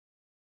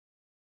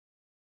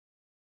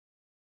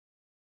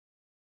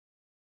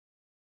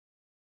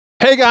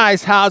Hey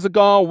guys, how's it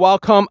going?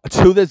 Welcome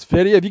to this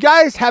video. If you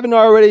guys haven't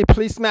already,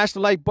 please smash the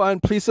like button,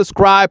 please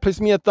subscribe, please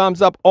give me a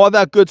thumbs up, all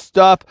that good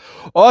stuff.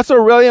 Also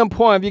really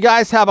important, if you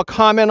guys have a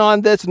comment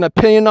on this, an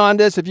opinion on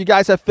this, if you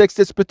guys have fixed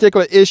this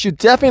particular issue,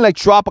 definitely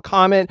drop a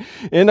comment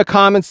in the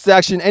comment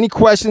section. Any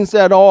questions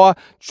at all,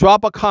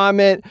 drop a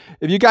comment.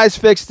 If you guys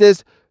fix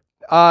this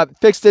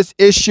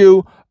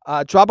issue,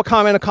 drop a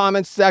comment in the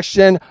comment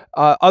section.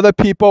 Other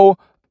people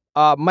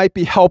might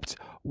be helped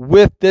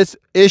with this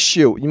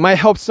issue. You might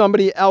help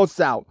somebody else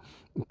out.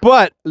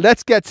 But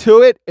let's get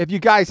to it. If you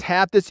guys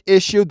have this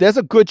issue, there's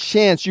a good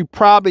chance you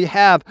probably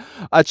have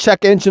a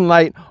check engine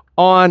light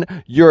on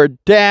your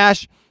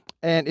dash.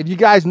 And if you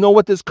guys know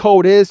what this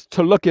code is,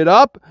 to look it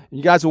up.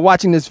 You guys are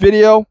watching this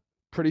video.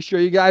 Pretty sure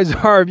you guys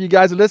are. If you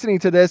guys are listening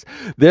to this,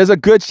 there's a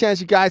good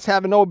chance you guys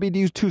have an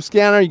OBD2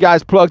 scanner. You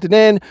guys plugged it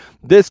in.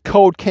 This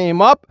code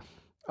came up.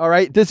 All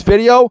right. This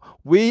video,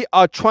 we're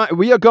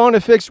going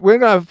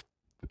to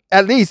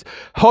at least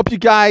help you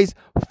guys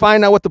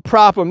find out what the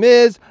problem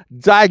is,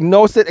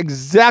 diagnose it,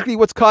 exactly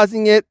what's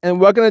causing it, and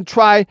we're going to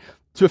try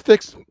to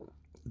fix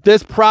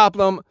this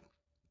problem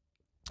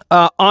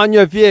on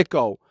your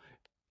vehicle.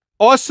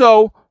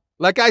 Also,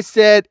 like I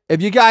said, if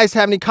you guys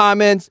have any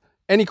comments,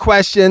 any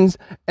questions,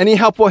 any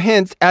helpful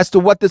hints as to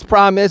what this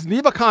problem is,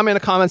 leave a comment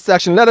in the comment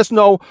section. Let us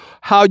know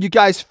how you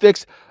guys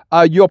fix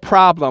your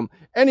problem.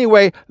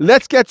 Anyway,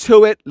 let's get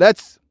to it.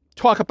 Let's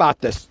talk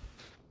about this.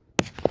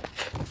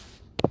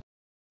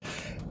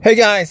 Hey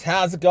guys,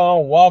 how's it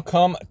going?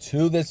 Welcome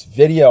to this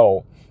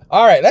video.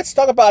 All right, let's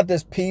talk about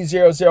this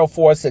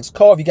P0046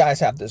 code. If you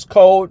guys have this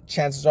code,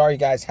 chances are you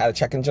guys had a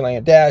check engine on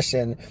your dash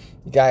and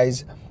you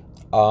guys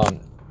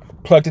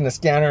plugged in the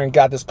scanner and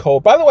got this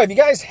code. By the way, if you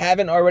guys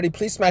haven't already,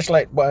 please smash the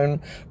like button.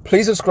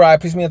 Please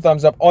subscribe. Please give me a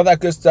thumbs up. All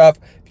that good stuff.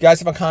 If you guys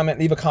have a comment,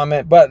 leave a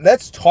comment. But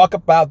let's talk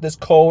about this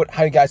code,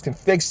 how you guys can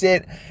fix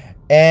it,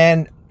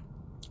 and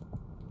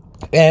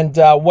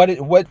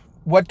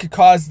what could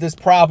cause this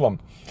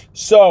problem.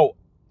 So,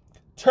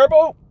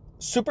 Turbo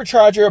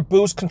Supercharger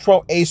Boost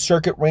Control A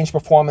Circuit Range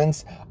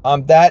Performance.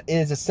 That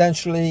is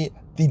essentially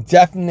the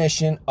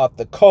definition of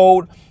the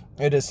code.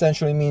 It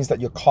essentially means that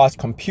your COS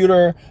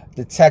computer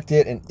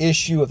detected an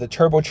issue of the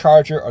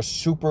turbocharger or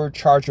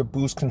supercharger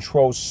boost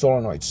control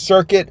solenoid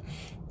circuit,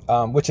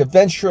 which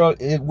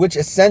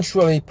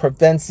essentially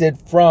prevents it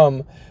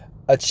from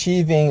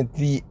achieving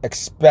the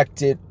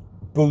expected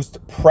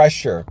boost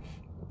pressure.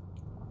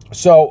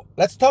 So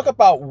let's talk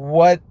about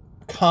what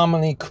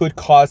commonly could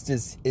cause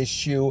this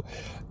issue.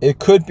 It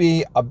could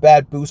be a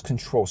bad boost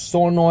control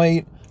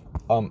solenoid,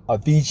 a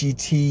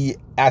VGT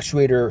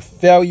actuator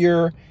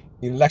failure,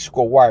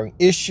 electrical wiring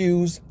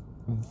issues,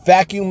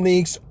 vacuum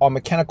leaks, or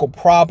mechanical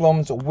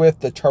problems with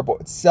the turbo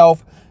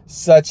itself,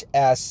 such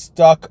as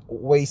stuck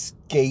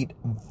wastegate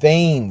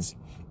vanes.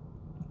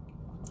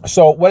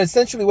 So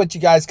what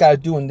you guys got to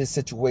do in this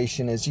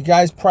situation is you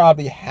guys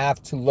probably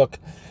have to look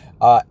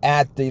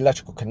at the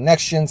electrical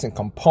connections and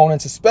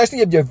components,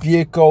 especially if your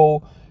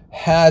vehicle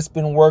has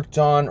been worked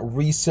on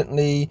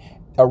recently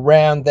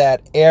around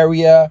that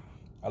area.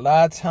 A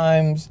lot of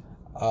times,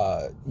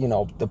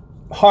 the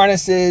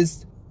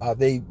harnesses,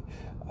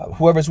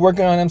 whoever's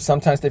working on them,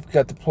 sometimes they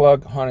forgot to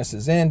plug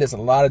harnesses in. There's a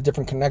lot of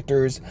different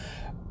connectors,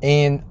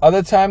 and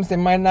other times they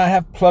might not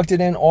have plugged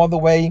it in all the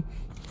way.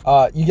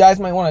 You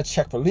guys might want to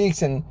check for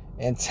leaks and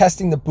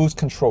testing the boost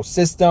control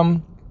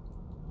system.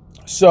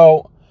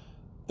 So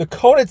the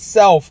code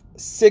itself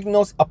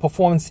signals a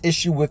performance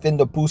issue within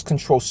the boost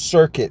control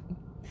circuit.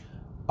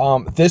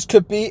 This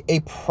could be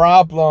a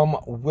problem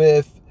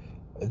with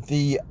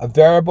the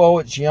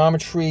variable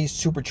geometry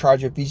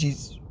supercharger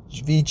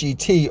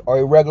VGT or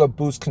a regular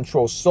boost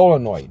control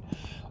solenoid.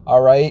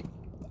 All right.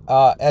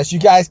 As you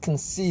guys can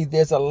see,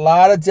 there's a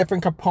lot of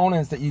different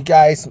components that you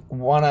guys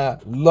want to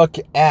look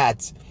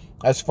at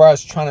as far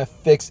as trying to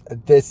fix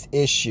this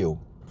issue.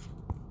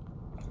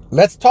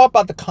 Let's talk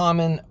about the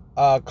common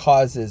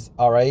causes.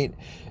 All right,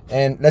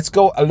 and let's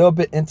go a little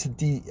bit into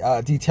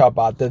detail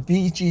about the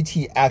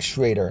VGT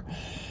actuator.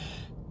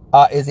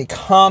 Is a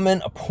common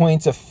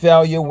point of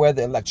failure where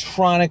the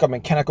electronic or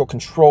mechanical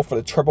control for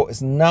the turbo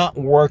is not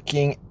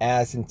working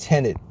as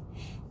intended.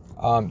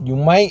 You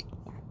might,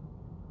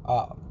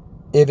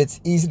 if it's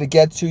easy to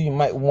get to, you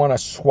might want to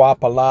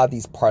swap a lot of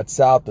these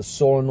parts out, the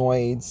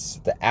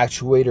solenoids, the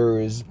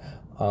actuators.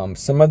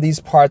 Some of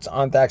these parts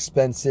aren't that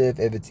expensive.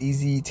 If it's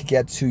easy to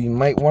get to, you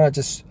might want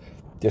to just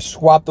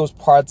swap those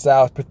parts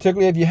out,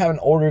 particularly if you have an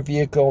older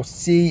vehicle.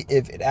 See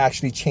if it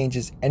actually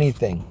changes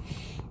anything.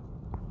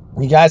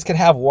 You guys could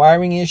have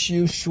wiring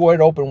issues,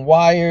 shorted open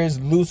wires,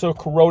 loose or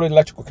corroded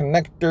electrical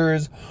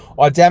connectors,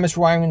 or damaged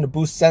wiring in the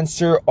boost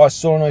sensor or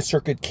solenoid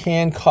circuit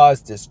can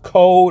cause this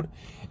code.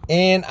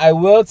 And I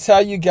will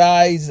tell you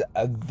guys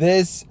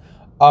this,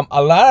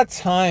 a lot of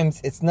times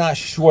it's not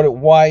shorted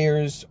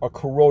wires or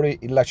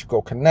corroded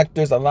electrical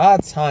connectors. A lot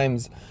of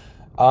times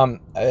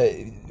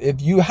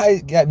if you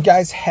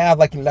guys have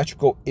like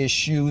electrical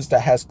issues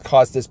that has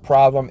caused this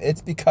problem,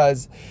 it's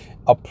because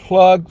a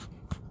plug,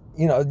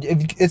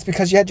 it's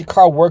because you had your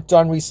car worked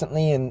on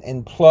recently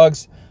and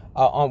plugs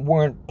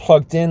weren't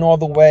plugged in all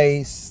the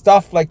way,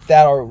 stuff like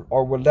that,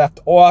 or were left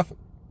off.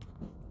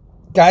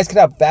 Guys could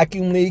have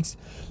vacuum leaks.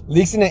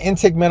 Leaks in the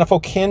intake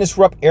manifold can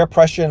disrupt air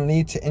pressure and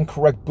lead to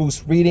incorrect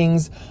boost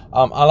readings.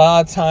 A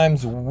lot of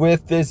times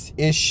with this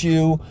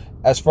issue,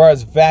 as far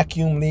as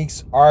vacuum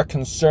leaks are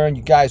concerned,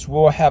 you guys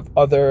will have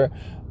other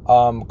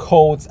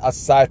codes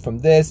aside from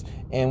this.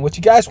 And what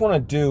you guys want to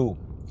do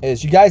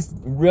is you guys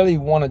really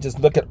want to just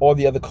look at all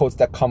the other codes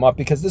that come up,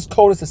 because this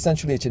code is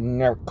essentially a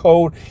generic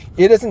code.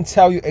 It doesn't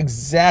tell you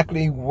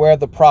exactly where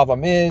the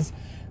problem is.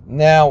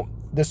 Now,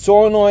 the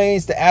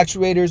solenoids, the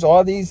actuators,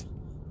 all these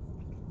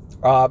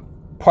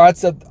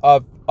parts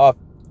of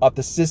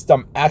the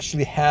system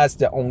actually has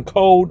their own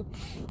code.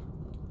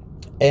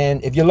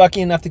 And if you're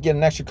lucky enough to get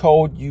an extra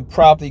code, you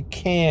probably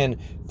can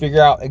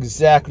figure out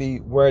exactly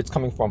where it's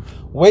coming from.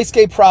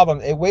 Wastegate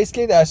problem. A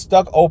wastegate that is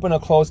stuck open or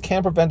closed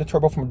can prevent the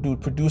turbo from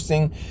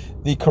producing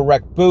the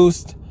correct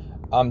boost.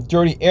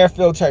 Dirty air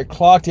filter. A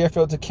clogged air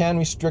filter can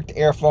restrict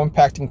airflow,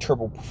 impacting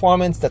turbo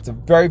performance. That's a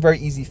very, very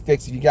easy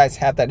fix if you guys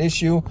have that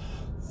issue.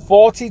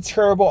 Faulty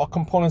turbo or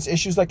components.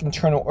 Issues like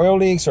internal oil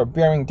leaks or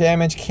bearing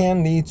damage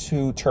can lead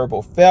to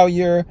turbo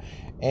failure,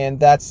 and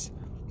that's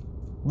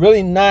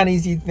really not an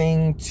easy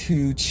thing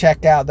to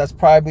check out. That's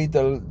probably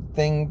the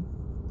thing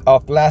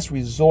of last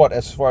resort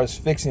as far as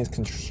fixing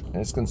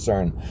is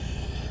concerned.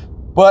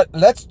 But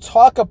let's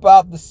talk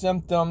about the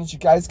symptoms. You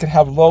guys could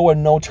have low or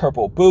no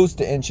turbo boost.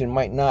 The engine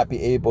might not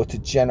be able to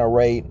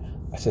generate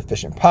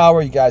sufficient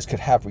power. You guys could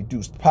have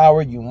reduced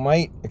power. You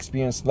might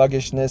experience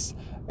sluggishness,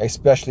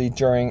 especially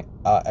during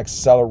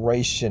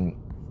acceleration.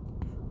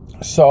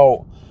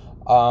 So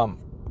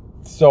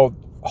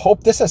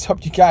hope this has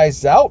helped you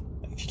guys out.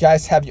 If you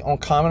guys have your own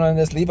comment on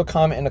this, leave a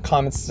comment in the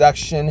comment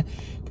section.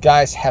 If you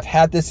guys have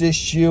had this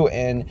issue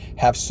and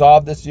have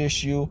solved this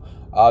issue,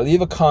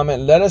 leave a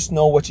comment. Let us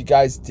know what you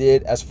guys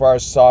did as far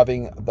as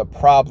solving the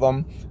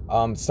problem.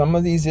 Some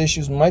of these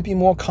issues might be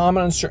more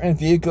common on certain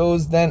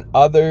vehicles than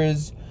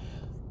others.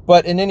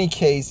 But in any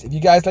case, if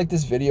you guys like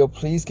this video,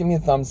 please give me a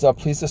thumbs up.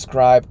 Please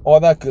subscribe. All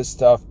that good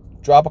stuff.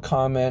 Drop a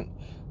comment.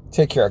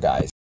 Take care,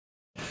 guys.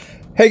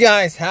 Hey,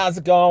 guys. How's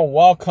it going?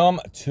 Welcome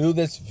to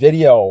this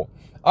video.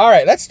 All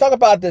right, let's talk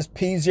about this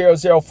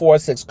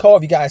P0046 code.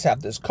 If you guys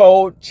have this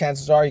code,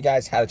 chances are you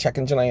guys had a check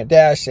engine on your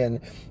dash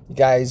and you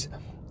guys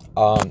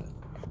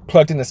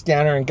plugged in the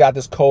scanner and got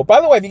this code.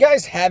 By the way, if you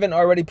guys haven't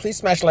already, please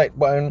smash the like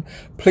button.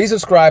 Please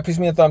subscribe. Please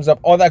give me a thumbs up.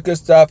 All that good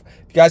stuff.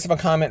 If you guys have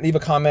a comment, leave a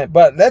comment.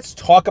 But let's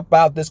talk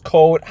about this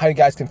code, how you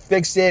guys can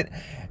fix it,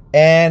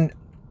 and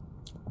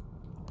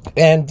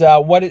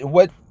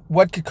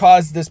what could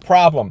cause this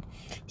problem.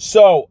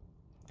 So,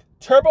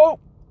 turbo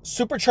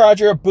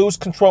supercharger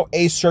boost control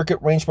A circuit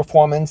range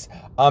performance.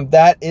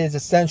 That is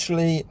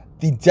essentially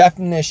the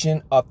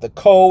definition of the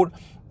code.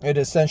 It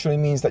essentially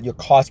means that your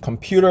COS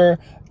computer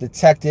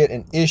detected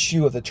an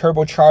issue of the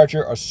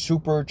turbocharger or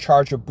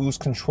supercharger boost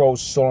control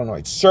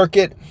solenoid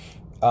circuit,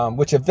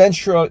 which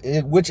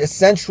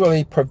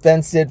essentially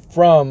prevents it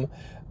from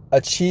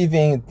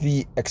achieving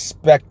the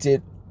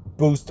expected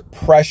boost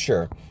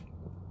pressure.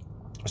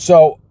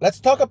 So let's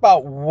talk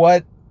about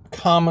what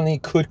commonly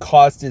could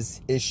cause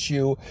this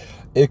issue.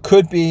 It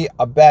could be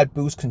a bad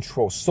boost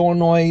control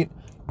solenoid,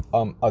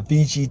 a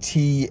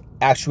VGT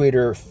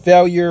actuator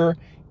failure,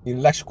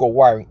 electrical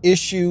wiring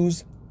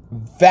issues,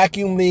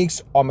 vacuum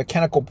leaks, or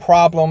mechanical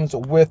problems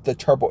with the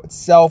turbo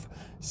itself,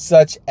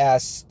 such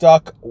as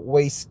stuck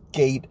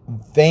wastegate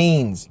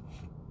vanes.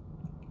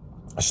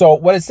 So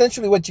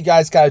what you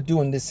guys got to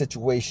do in this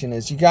situation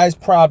is you guys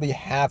probably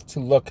have to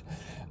look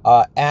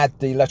at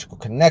the electrical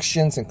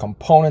connections and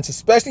components,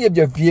 especially if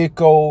your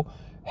vehicle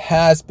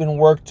has been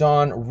worked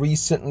on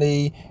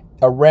recently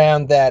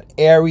around that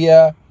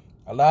area.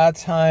 A lot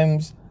of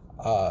times,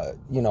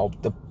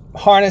 the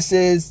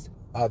harnesses,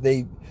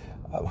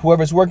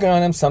 whoever's working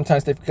on them,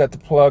 sometimes they forgot to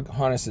plug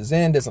harnesses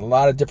in. There's a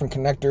lot of different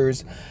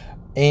connectors,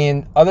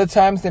 and other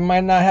times they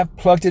might not have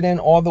plugged it in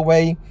all the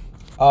way.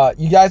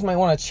 You guys might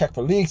want to check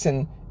for leaks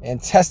and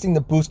testing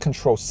the boost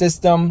control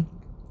system.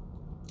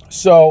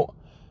 So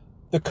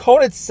the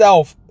code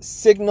itself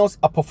signals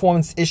a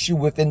performance issue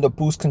within the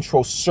boost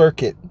control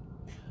circuit.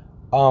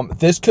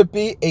 This could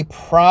be a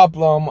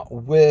problem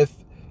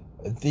with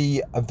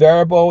the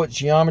variable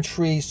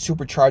geometry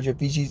supercharger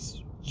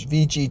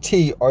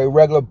VGT or a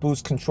regular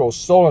boost control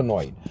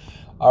solenoid.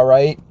 All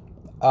right.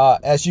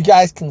 As you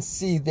guys can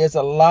see, there's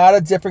a lot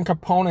of different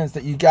components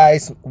that you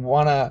guys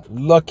want to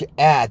look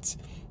at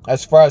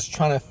as far as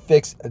trying to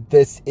fix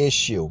this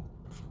issue.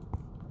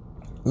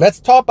 Let's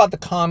talk about the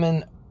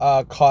common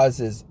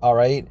causes. All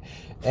right.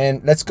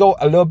 And let's go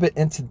a little bit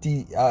into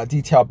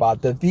detail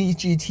about the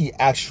VGT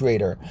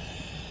actuator.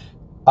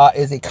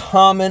 Is a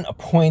common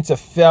point of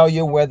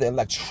failure where the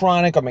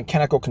electronic or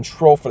mechanical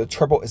control for the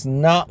turbo is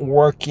not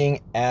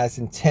working as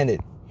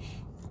intended.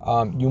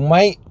 You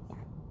might,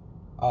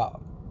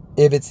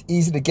 if it's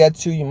easy to get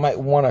to, you might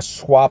want to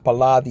swap a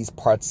lot of these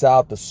parts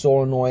out, the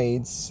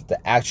solenoids, the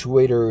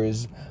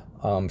actuators.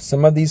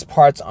 Some of these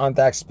parts aren't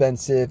that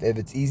expensive. If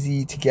it's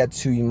easy to get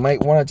to, you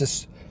might want to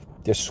just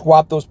Just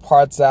swap those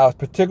parts out,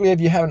 particularly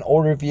if you have an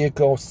older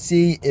vehicle.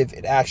 See if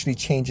it actually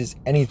changes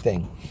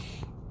anything.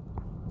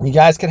 You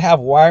guys could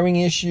have wiring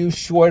issues,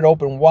 shorted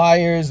open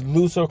wires,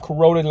 loose or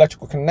corroded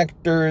electrical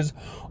connectors,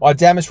 or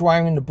damaged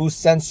wiring in the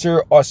boost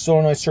sensor or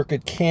solenoid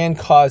circuit can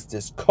cause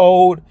this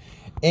code.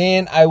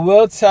 And I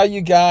will tell you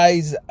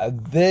guys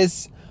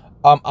this,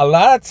 a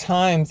lot of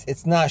times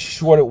it's not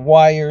shorted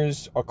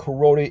wires or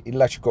corroded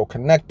electrical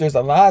connectors.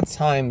 A lot of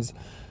times,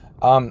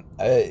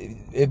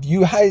 if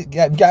you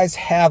guys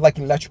have like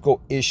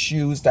electrical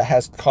issues that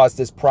has caused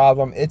this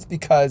problem, it's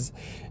because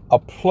a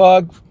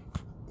plug,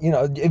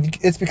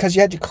 it's because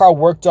you had your car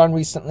worked on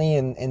recently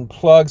and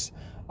plugs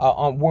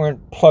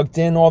weren't plugged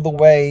in all the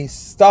way,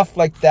 stuff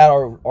like that,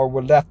 or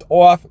were left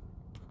off.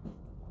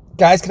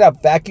 Guys could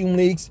have vacuum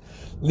leaks.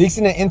 Leaks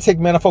in the intake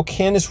manifold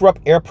can disrupt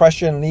air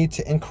pressure and lead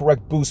to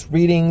incorrect boost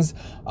readings.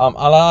 A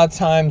lot of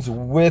times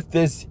with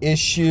this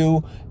issue,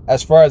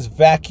 as far as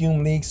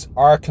vacuum leaks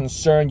are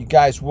concerned, you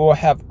guys will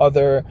have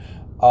other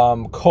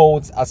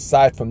codes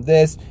aside from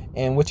this.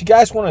 And what you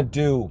guys want to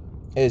do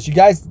is you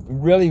guys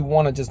really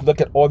want to just look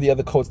at all the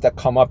other codes that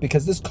come up,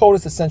 because this code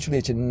is essentially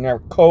a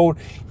generic code.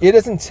 It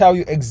doesn't tell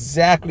you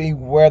exactly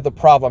where the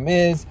problem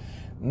is.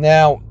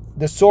 Now,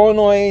 the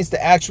solenoids, the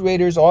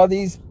actuators, all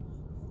these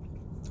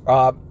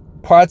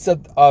parts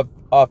of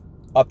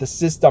the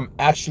system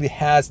actually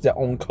has their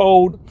own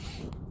code.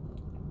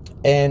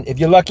 And if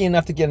you're lucky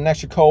enough to get an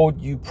extra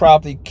code, you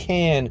probably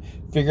can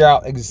figure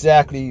out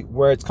exactly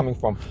where it's coming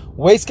from.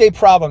 Wastegate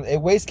problem. A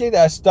wastegate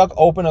that is stuck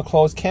open or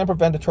closed can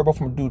prevent the turbo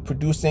from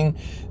producing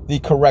the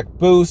correct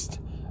boost.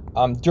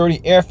 Dirty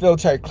air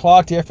filter. A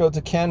clogged air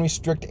filter can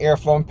restrict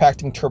airflow,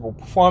 impacting turbo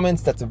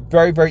performance. That's a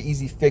very, very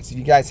easy fix if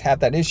you guys have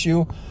that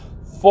issue.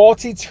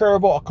 Faulty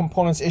turbo or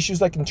components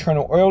issues like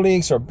internal oil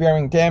leaks or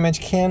bearing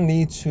damage can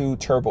lead to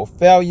turbo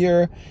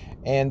failure,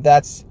 and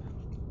that's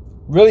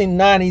really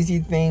not an easy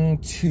thing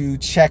to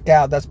check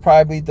out. That's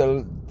probably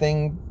the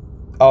thing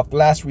of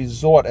last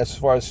resort as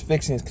far as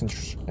fixing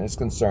is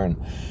concerned.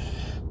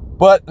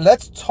 But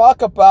let's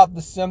talk about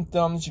the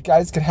symptoms. You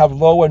guys could have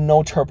low or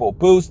no turbo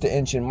boost. The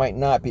engine might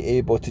not be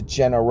able to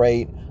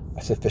generate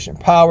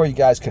sufficient power. You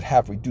guys could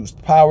have reduced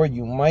power.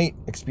 You might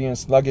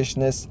experience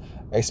sluggishness,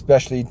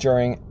 especially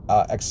during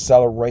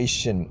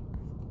acceleration.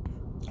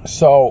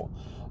 So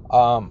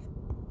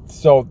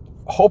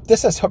hope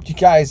this has helped you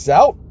guys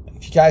out.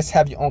 If you guys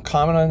have your own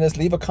comment on this,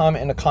 leave a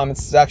comment in the comment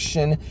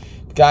section.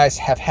 If you guys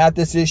have had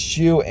this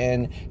issue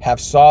and have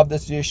solved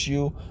this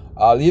issue,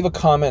 leave a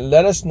comment.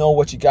 Let us know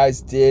what you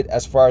guys did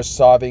as far as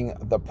solving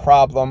the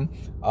problem.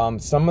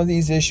 Some of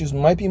these issues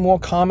might be more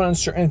common on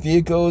certain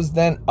vehicles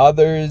than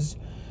others.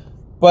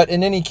 But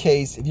in any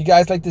case, if you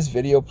guys like this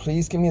video,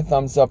 please give me a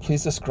thumbs up.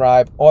 Please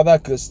subscribe. All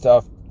that good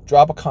stuff.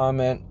 Drop a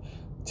comment.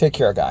 Take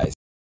care, guys.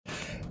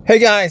 Hey,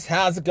 guys.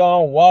 How's it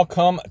going?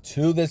 Welcome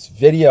to this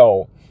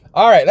video.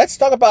 All right, let's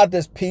talk about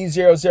this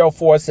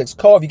P0046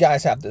 code. If you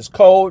guys have this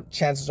code,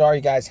 chances are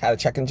you guys had a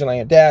check engine on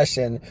your dash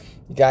and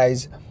you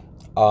guys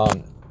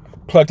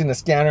plugged in the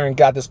scanner and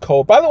got this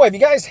code. By the way, if you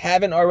guys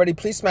haven't already,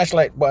 please smash the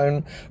like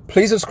button.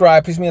 Please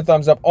subscribe. Please give me a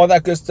thumbs up. All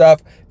that good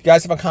stuff. If you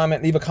guys have a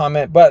comment, leave a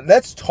comment. But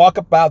let's talk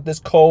about this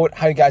code,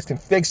 how you guys can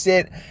fix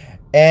it,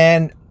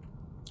 and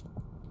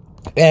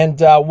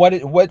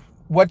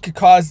what could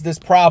cause this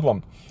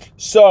problem.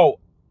 So,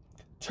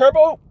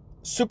 turbo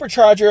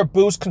supercharger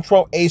boost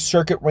control A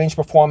circuit range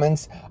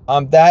performance.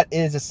 That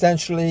is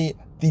essentially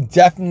the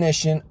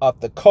definition of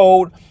the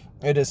code.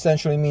 It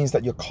essentially means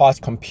that your COS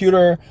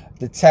computer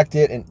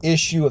detected an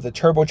issue of the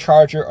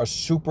turbocharger or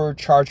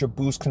supercharger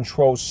boost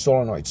control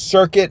solenoid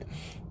circuit,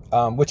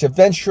 which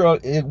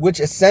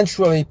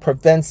essentially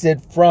prevents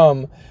it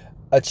from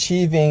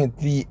achieving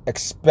the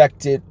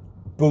expected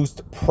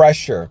boost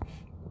pressure.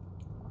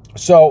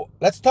 So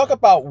let's talk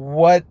about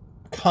what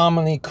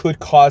commonly could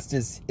cause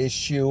this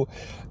issue.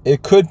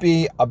 It could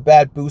be a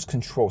bad boost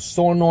control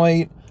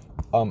solenoid,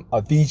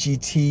 a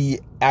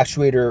VGT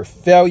actuator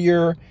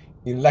failure,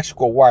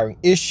 electrical wiring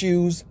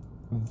issues,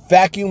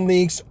 vacuum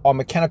leaks, or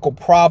mechanical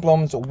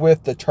problems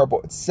with the turbo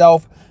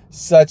itself,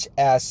 such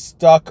as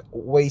stuck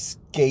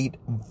wastegate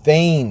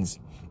vanes.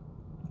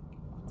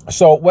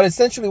 So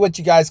what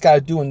you guys got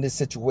to do in this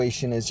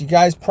situation is you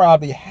guys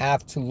probably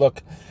have to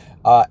look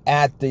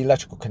at the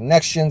electrical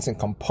connections and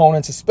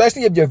components,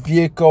 especially if your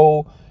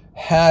vehicle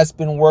has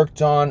been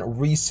worked on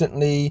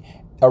recently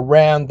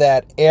around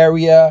that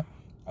area.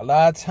 A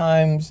lot of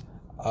times,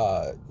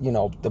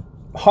 the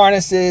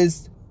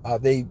harnesses,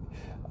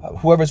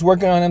 whoever's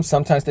working on them,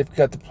 sometimes they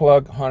forgot to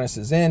plug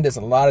harnesses in. There's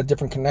a lot of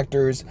different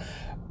connectors,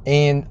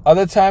 and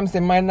other times they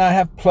might not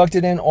have plugged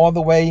it in all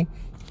the way.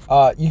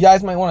 You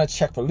guys might want to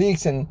check for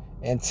leaks and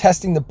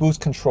testing the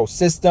boost control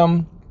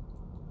system.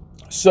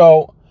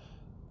 So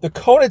the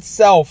code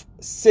itself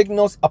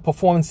signals a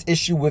performance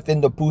issue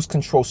within the boost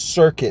control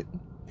circuit.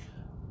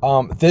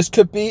 This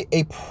could be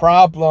a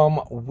problem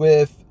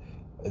with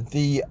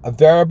the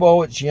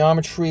variable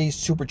geometry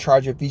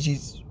supercharger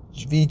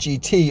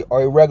VGT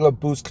or a regular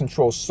boost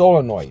control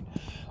solenoid.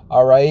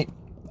 All right.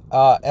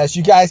 as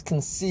you guys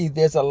can see,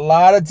 there's a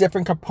lot of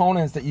different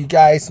components that you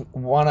guys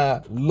want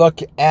to look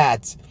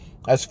at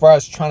as far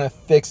as trying to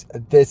fix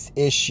this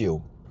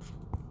issue.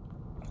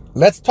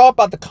 Let's talk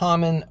about the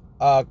common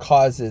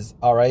causes,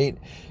 all right?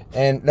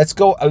 And let's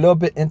go a little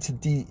bit into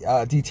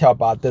detail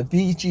about the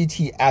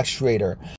VGT actuator.